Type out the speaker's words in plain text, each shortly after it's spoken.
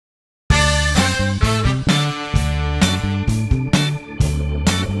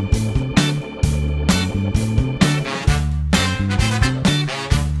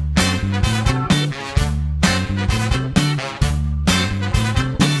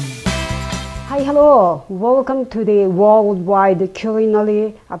Hi, hello. Welcome to the Worldwide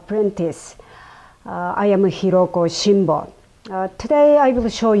Culinary Apprentice. I am Hiroko Shimbo. Today I will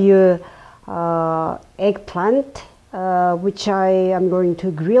show you eggplant, which I am going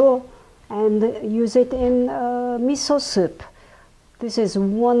to grill and use it in miso soup. This is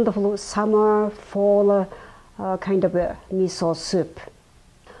wonderful summer, fall kind of a miso soup.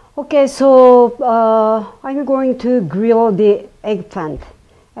 Okay, so I'm going to grill the eggplant.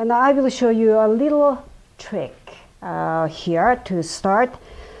 And I will show you a little trick here to start.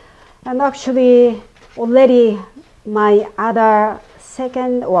 And actually, already my other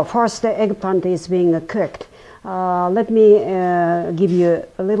first eggplant is being cooked. Let me give you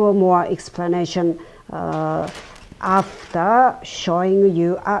a little more explanation after showing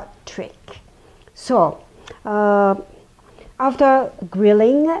you a trick. So, after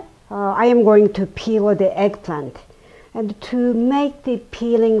grilling, I am going to peel the eggplant. And to make the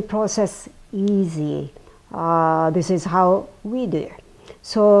peeling process easy, this is how we do.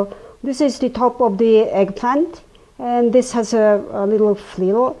 So this is the top of the eggplant, and this has a little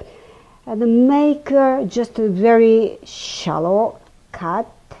frill. And make just a very shallow cut,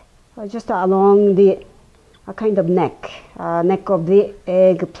 just along the kind of neck of the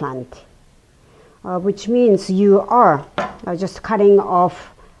eggplant, which means you are just cutting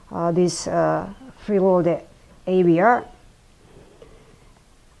off this frilled area.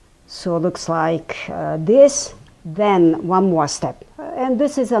 So looks like this. Then one more step, and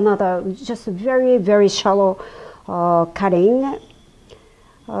this is another just very, very shallow cutting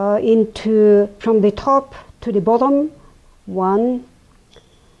into from the top to the bottom, 1,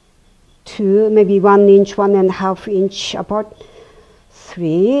 2, maybe 1 inch, 1.5 inch apart,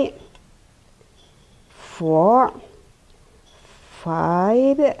 3, 4,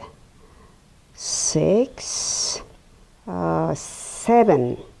 5, 6,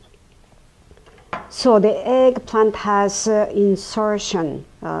 7. So the eggplant has insertion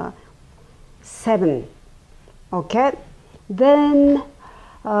 7. Okay. Then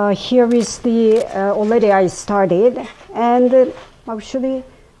here is the already I started, and actually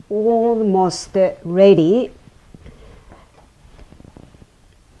almost ready.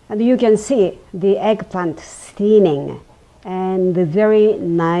 And you can see the eggplant steaming and very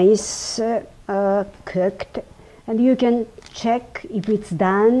nice. Cooked, and you can check if it's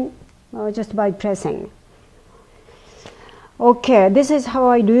done just by pressing. Okay, this is how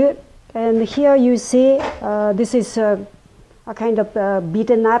I do it. And here you see this is a kind of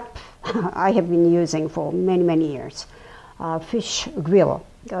beaten up I have been using for many years fish grill.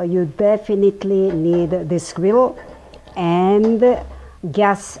 You definitely need this grill and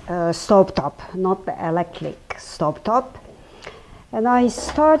gas stovetop, not the electric stovetop. And I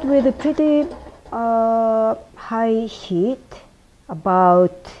start with a pretty high heat,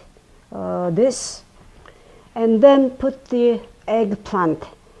 about this, and then put the eggplant,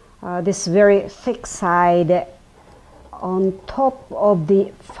 this very thick side, on top of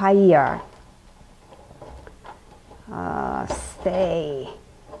the fire. Stay.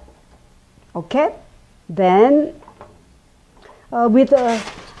 Okay? Then with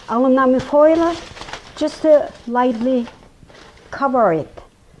aluminum foil, just lightly cover it.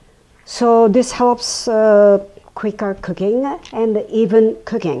 So this helps quicker cooking and even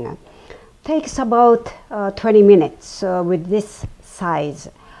cooking. Takes about 20 minutes with this size.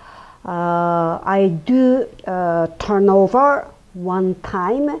 I do turn over one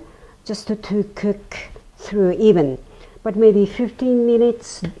time just to cook through even, but maybe 15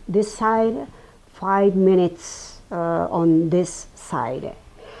 minutes this side, 5 minutes on this side.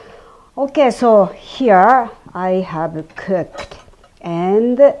 Okay, so here I have cooked,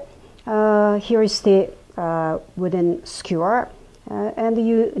 and here is the wooden skewer, and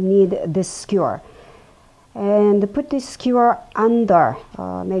you need this skewer. And put this skewer under,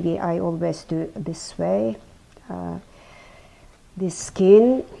 maybe I always do this way, this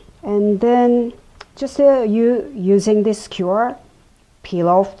skin, and then just you using this skewer, peel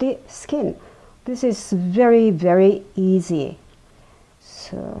off the skin. This is very easy.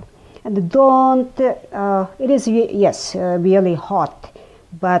 So, and don't, it is, yes, really hot,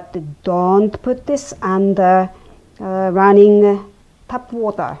 but don't put this under running tap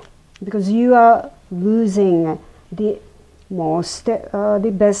water, because you are losing the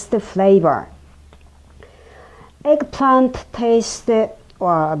best flavor. Eggplant taste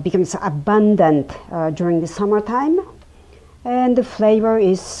becomes abundant during the summertime, and the flavor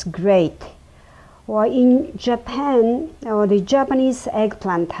is great. Or in Japan, the Japanese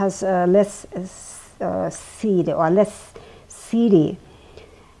eggplant has less seed or less seedy,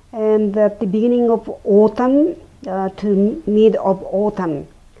 and at the beginning of autumn to mid of autumn,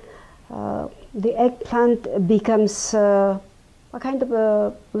 the eggplant becomes a kind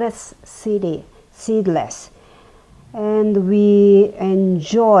of less seedless, and we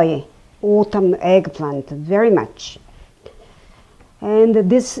enjoy autumn eggplant very much. And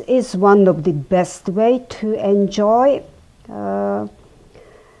this is one of the best way to enjoy.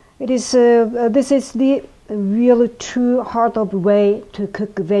 This is the real true heart of way to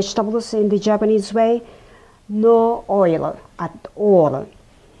cook vegetables in the Japanese way. No oil at all.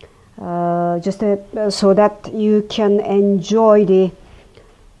 Just so that you can enjoy the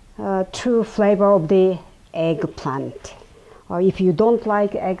true flavor of the eggplant. Or if you don't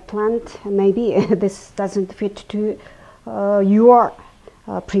like eggplant, maybe this doesn't fit to your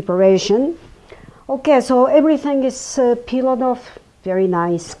preparation. Okay, so everything is peeled off, very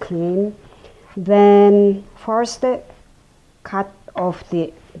nice, clean. Then first cut off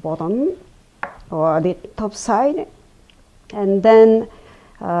the bottom or the top side, and then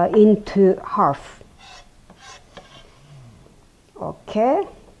into half. Okay,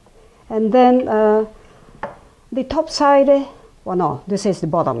 and then the top side, well, no, this is the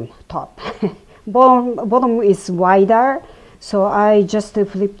bottom, top. Bottom is wider, so I just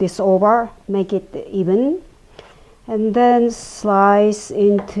flip this over, make it even, and then slice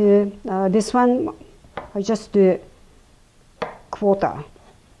into this one. I just do quarter,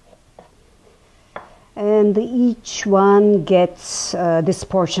 and each one gets this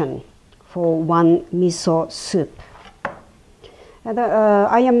portion for one miso soup. And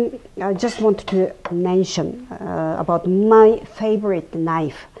I just want to mention about my favorite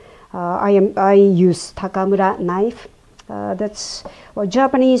knife. I use Takamura knife. That's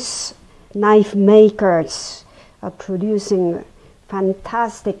Japanese knife makers are producing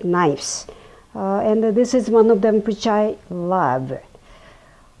fantastic knives, and this is one of them which I love.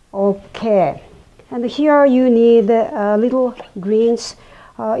 Okay, and here you need little greens.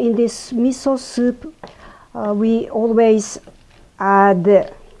 In this miso soup, we always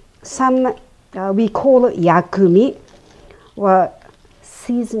add some we call yakumi, or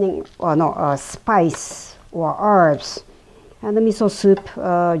seasoning, or no, spice or herbs. And the miso soup,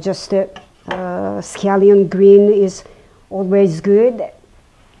 just scallion green is always good.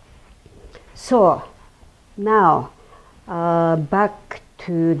 So now back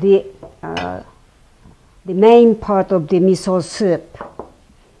to the main part of the miso soup.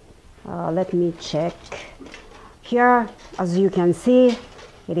 Let me check. Here, as you can see,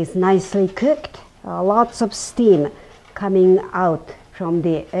 it is nicely cooked. Lots of steam coming out from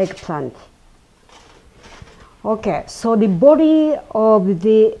the eggplant. Okay, so the body of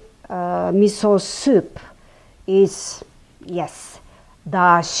the miso soup is, yes,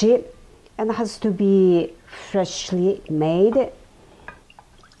 dashi, and has to be freshly made.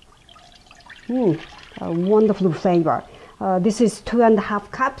 A wonderful flavor. This is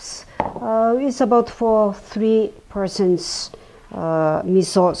 2.5 cups. It's about for 3 persons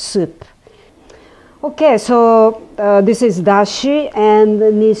miso soup. Okay, so this is dashi and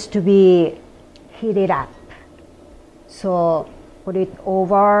needs to be heated up. So put it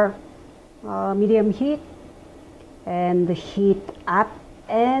over medium heat and heat up.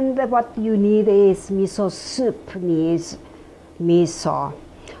 And what you need is miso soup needs miso.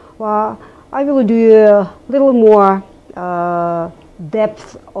 Well, I will do a little more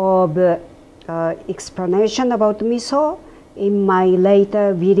depth of explanation about miso in my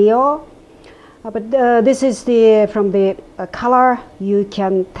later video. But this is from the color, you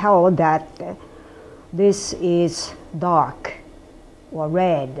can tell that this is dark or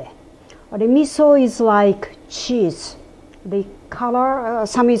red. The miso is like cheese. The color,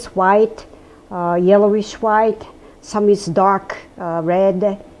 some is white, yellowish white, some is dark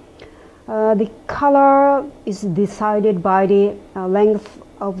red. The color is decided by the length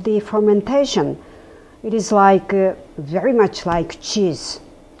of the fermentation. It is like very much like cheese.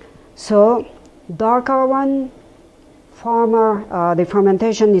 So darker one, firmer, the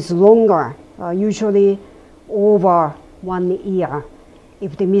fermentation is longer, usually over 1 year,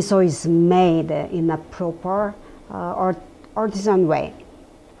 if the miso is made in a proper artisan way.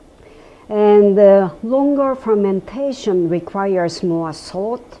 And longer fermentation requires more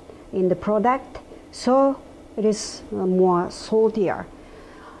salt in the product, so it is more saltier.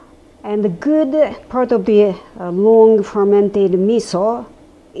 And the good part of the long fermented miso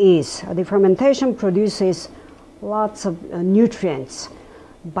is the fermentation produces lots of nutrients,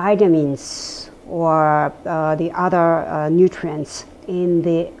 vitamins, or the other nutrients in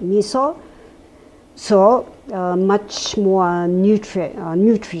the miso, so much more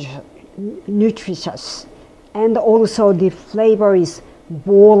nutritious, and also the flavor is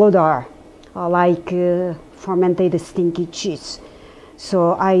bolder, like fermented stinky cheese.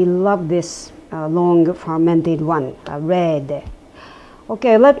 So I love this long fermented one, red.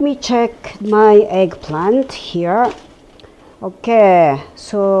 Okay, let me check my eggplant here. Okay,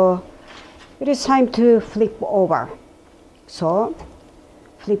 so it is time to flip over. So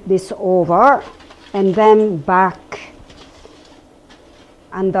flip this over and then back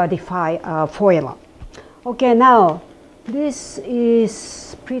under the foil. Okay, now this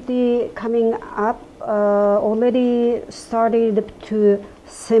is pretty coming up, already started to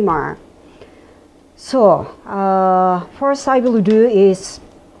simmer. So first I will do is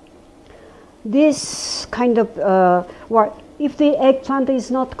this kind of, if the eggplant is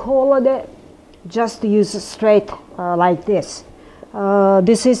not cold, just use straight like this.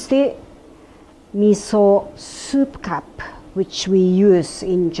 This is the miso soup cup which we use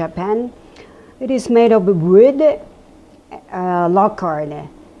in Japan. It is made of wood, lacquered,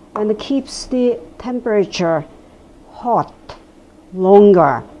 and keeps the temperature hot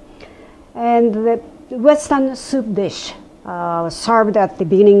longer. And the Western soup dish served at the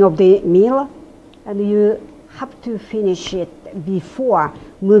beginning of the meal, and you have to finish it before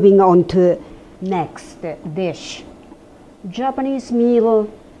moving on to next dish. Japanese meal,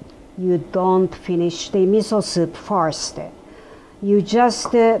 you don't finish the miso soup first. You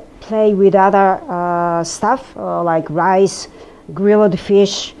just play with other stuff like rice, grilled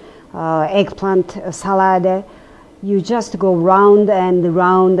fish, eggplant salad. You just go round and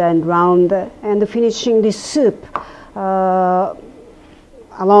round and round, and finishing the soup along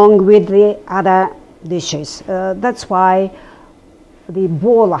with the other dishes. That's why the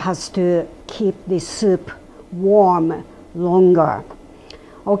bowl has to keep the soup warm longer.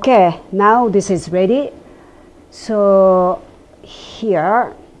 Okay, now this is ready. So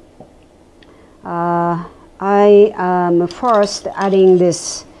here I am first adding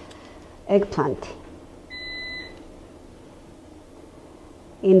this eggplant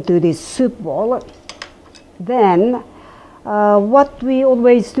into this soup bowl. Then what we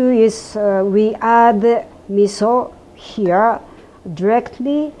always do is we add miso here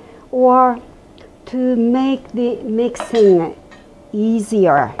directly, or to make the mixing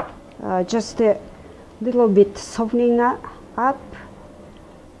easier, just a little bit softening up.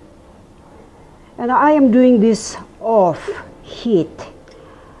 And I am doing this off heat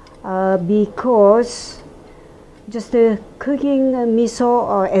because just cooking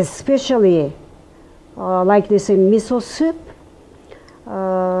miso, especially like this in miso soup,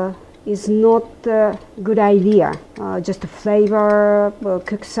 is not a good idea. Just the flavor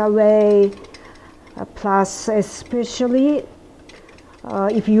cooks away, plus especially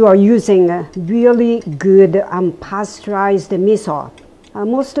if you are using really good unpasteurized miso.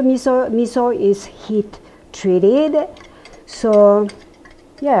 Most miso is heat treated, so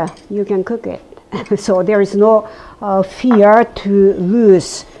yeah, you can cook it. So there is no fear to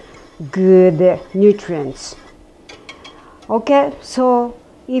lose good nutrients. Okay, so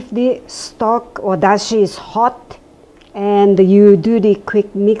if the stock or dashi is hot and you do the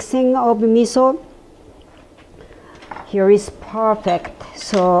quick mixing of miso, here is perfect.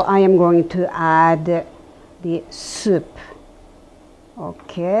 So I am going to add the soup.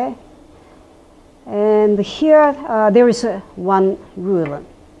 Okay, and here there is one rule.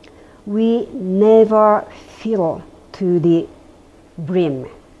 We never fill to the brim.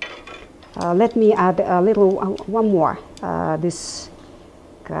 Let me add a little, one more, this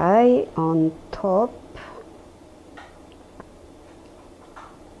guy on top.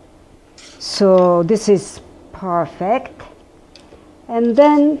 So this is perfect. And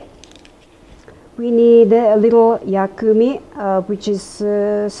then we need a little yakumi, which is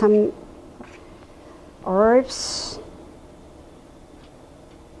some herbs,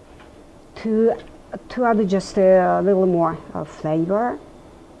 to add just a little more flavor.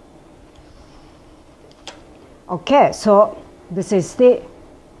 Okay, so this is the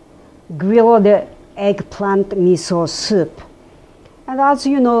grilled eggplant miso soup. And as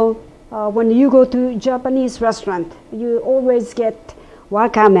you know, when you go to Japanese restaurant, you always get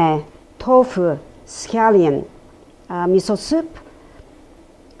wakame, tofu, scallion, miso soup.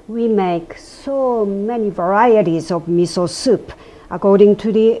 We make so many varieties of miso soup according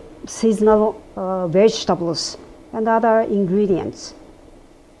to the seasonal vegetables and other ingredients.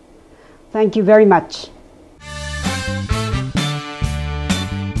 Thank you very much.